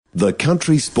The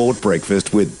Country Sport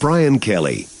Breakfast with Brian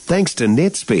Kelly. Thanks to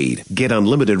NetSpeed. Get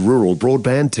unlimited rural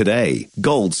broadband today.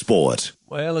 Gold Sport.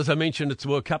 Well, as I mentioned, it's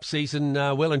World Cup season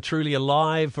well and truly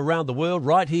alive around the world.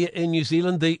 Right here in New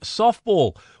Zealand, the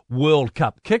Softball World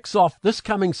Cup kicks off this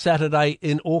coming Saturday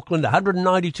in Auckland.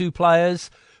 192 players,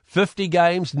 50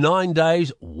 games, 9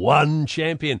 days, one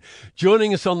champion.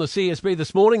 Joining us on the CSB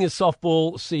this morning is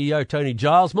Softball CEO Tony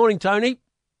Giles. Morning, Tony.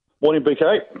 Morning,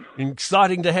 BK.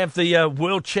 Exciting to have the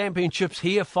World Championships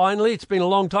here finally. It's been a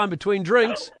long time between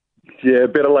drinks. Yeah,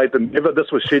 better late than never.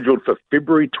 This was scheduled for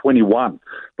February 21,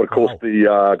 but of course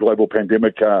the global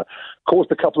pandemic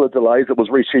caused a couple of delays. It was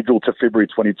rescheduled to February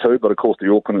 22, but of course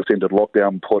the Auckland extended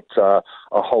lockdown put a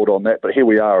hold on that. But here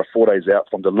we are, 4 days out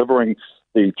from delivering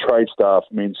the Trade Staff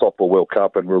Men's Softball World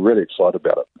Cup, and we're really excited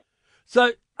about it.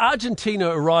 So Argentina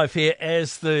arrive here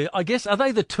as are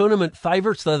they the tournament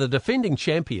favourites? They're the defending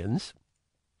champions.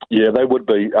 Yeah, they would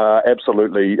be,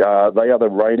 absolutely. They are the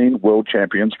reigning world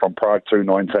champions from Prague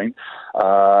 2019,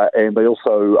 and they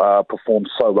also performed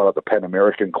so well at the Pan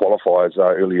American qualifiers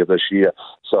earlier this year.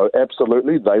 So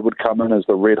absolutely, they would come in as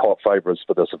the red-hot favourites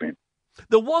for this event.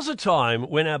 There was a time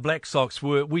when our Black Sox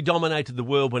we dominated the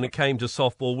world when it came to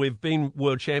softball. We've been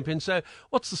world champions. So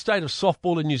what's the state of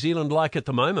softball in New Zealand like at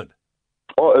the moment?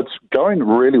 Oh, it's going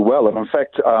really well, and in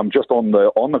fact, just on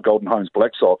the Golden Homes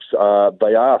Black Sox,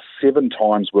 they are 7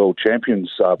 times world champions,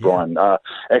 Brian.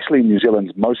 Actually, New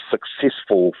Zealand's most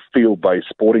successful field-based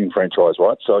sporting franchise,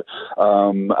 right? So,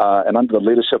 and under the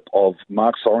leadership of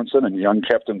Mark Sorensen and young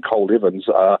captain Cole Evans,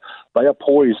 they are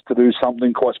poised to do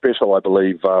something quite special, I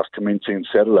believe, commencing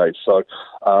Saturday. So,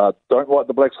 don't write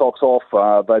the Black Sox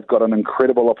off. They've got an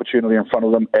incredible opportunity in front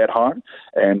of them at home,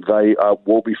 and they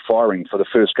will be firing for the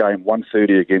first game, 1:30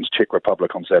 against Czech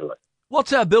Republic on Saturday.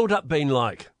 What's our build-up been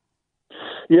like?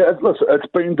 Yeah, listen, it's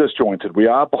been disjointed. We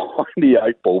are behind the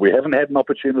 8 ball. We haven't had an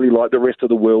opportunity like the rest of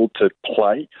the world to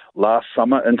play last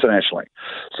summer internationally.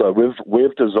 So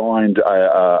we've designed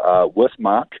with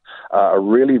Mark a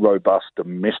really robust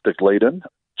domestic lead-in.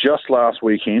 Just last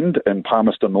weekend in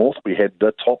Palmerston North, we had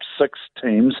the top 6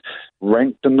 teams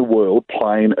ranked in the world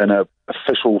playing in an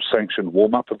official sanctioned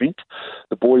warm-up event.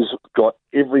 The boys got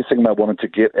everything they wanted to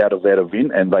get out of that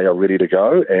event, and they are ready to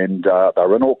go. And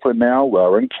they're in Auckland now,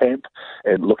 we're in camp,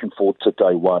 and looking forward to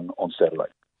day one on Saturday.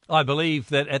 I believe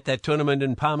that at that tournament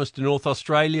in Palmerston North,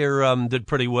 Australia did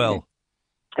pretty well. Yeah.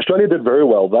 Australia did very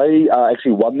well. They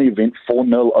actually won the event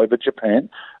 4-0 over Japan,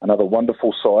 another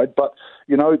wonderful side. But,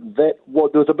 you know, there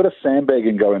was a bit of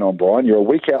sandbagging going on, Brian. You're a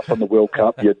week out from the World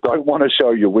Cup. You don't want to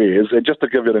show your wares. And just to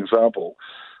give you an example,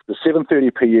 the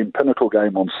 7:30pm Pinnacle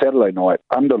game on Saturday night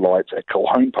under lights at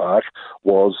Calhoun Park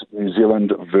was New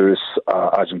Zealand versus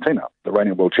Argentina, the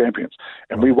reigning world champions.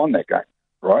 And we won that game,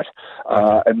 right?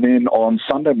 And then on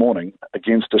Sunday morning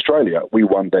against Australia, we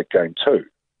won that game too.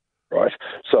 Right,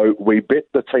 so we bet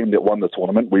the team that won the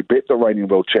tournament, we bet the reigning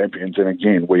world champions, and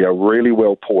again, we are really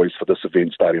well poised for this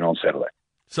event starting on Saturday.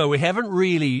 So we haven't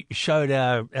really showed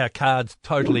our cards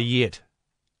totally yet.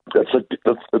 It's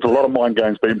a lot of mind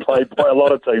games being played by a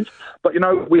lot of teams. But, you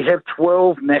know, we have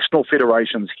 12 national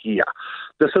federations here.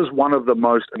 This is one of the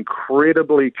most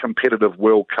incredibly competitive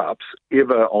World Cups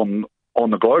ever on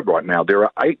the globe right now. There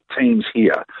are 8 teams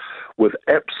here with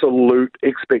absolute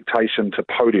expectation to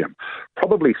podium.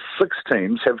 Probably 6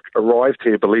 teams have arrived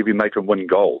here believing they can win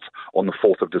gold on the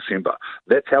 4th of December.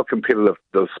 That's how competitive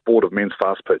the sport of men's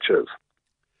fast pitch is.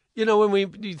 You know,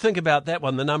 when you think about that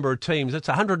one, the number of teams, it's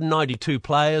 192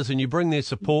 players, and you bring their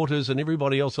supporters and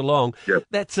everybody else along. Yep.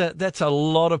 That's a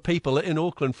lot of people in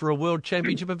Auckland for a World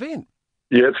Championship event.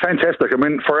 Yeah, it's fantastic. I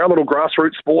mean, for our little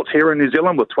grassroots sports here in New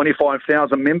Zealand with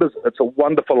 25,000 members, it's a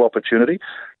wonderful opportunity.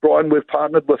 Brian, we've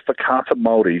partnered with Whakaata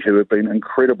Māori, who have been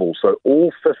incredible. So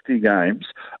all 50 games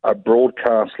are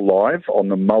broadcast live on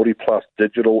the Māori Plus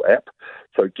digital app.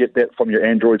 So get that from your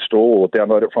Android store or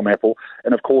download it from Apple.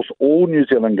 And, of course, all New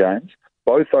Zealand games,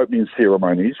 both opening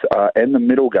ceremonies and the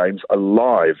medal games are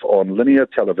live on linear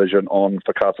television on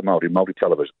Whakaata Māori, Māori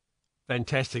television.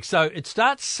 Fantastic. So it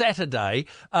starts Saturday,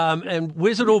 and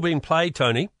where's it all being played,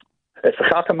 Tony? At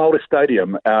Whakaata Māori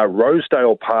Stadium,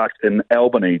 Rosedale Park in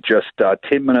Albany, just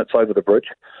 10 minutes over the bridge.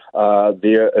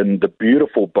 There in the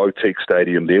beautiful boutique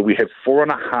stadium there. We have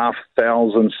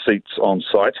 4,500 seats on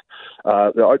site.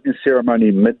 The opening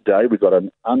ceremony midday, we've got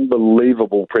an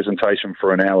unbelievable presentation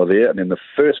for an hour there. And then the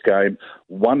first game,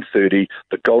 1:30,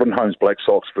 the Golden Homes Black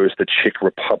Sox versus the Czech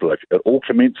Republic. It all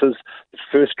commences the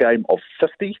first game of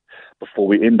 50 before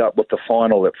we end up with the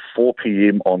final at 4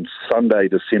 p.m. on Sunday,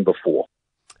 December 4.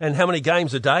 And how many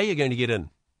games a day are you going to get in?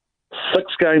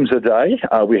 6 games a day.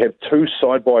 We have 2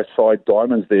 side-by-side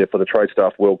diamonds there for the Trade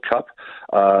Staff World Cup.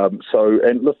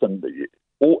 And listen,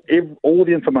 all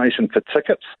the information for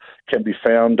tickets can be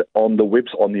found on the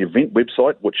event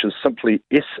website, which is simply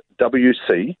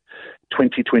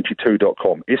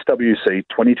swc2022.com.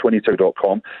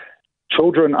 swc2022.com.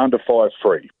 Children under 5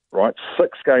 free. Right,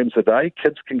 6 games a day.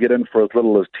 Kids can get in for as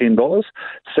little as $10,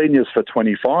 seniors for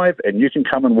 $25, and you can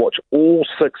come and watch all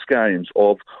 6 games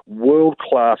of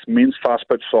world-class men's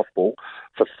fast-pitch softball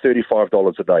for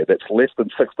 $35 a day. That's less than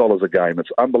 $6 a game.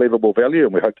 It's unbelievable value,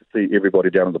 and we hope to see everybody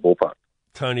down in the ballpark.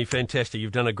 Tony, fantastic.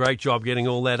 You've done a great job getting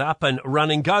all that up and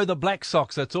running. Go the Black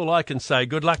Sox. That's all I can say.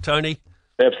 Good luck, Tony.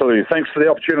 Absolutely. Thanks for the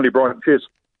opportunity, Brian. Cheers.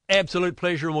 Absolute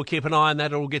pleasure, and we'll keep an eye on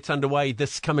that. It all gets underway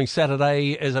this coming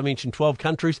Saturday. As I mentioned, 12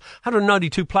 countries,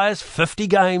 192 players, 50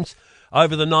 games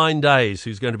over the 9 days.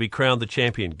 Who's going to be crowned the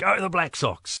champion? Go the Black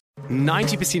Sox.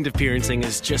 90% of parenting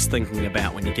is just thinking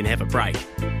about when you can have a break.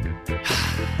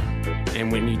 And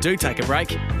when you do take a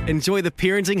break, enjoy the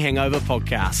Parenting Hangover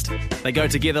podcast. They go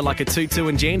together like a tutu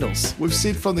and jandals. We've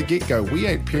said from the get-go, we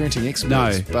ain't parenting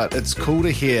experts, but it's cool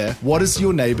to hear, what is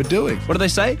your neighbour doing? What do they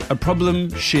say? A problem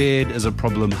shared is a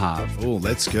problem halved. Oh,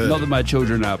 that's good. Not that my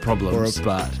children are problems,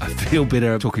 but I feel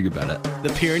better talking about it. The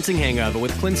Parenting Hangover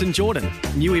with Clinton Jordan.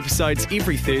 New episodes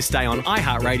every Thursday on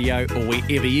iHeartRadio or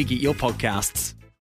wherever you get your podcasts.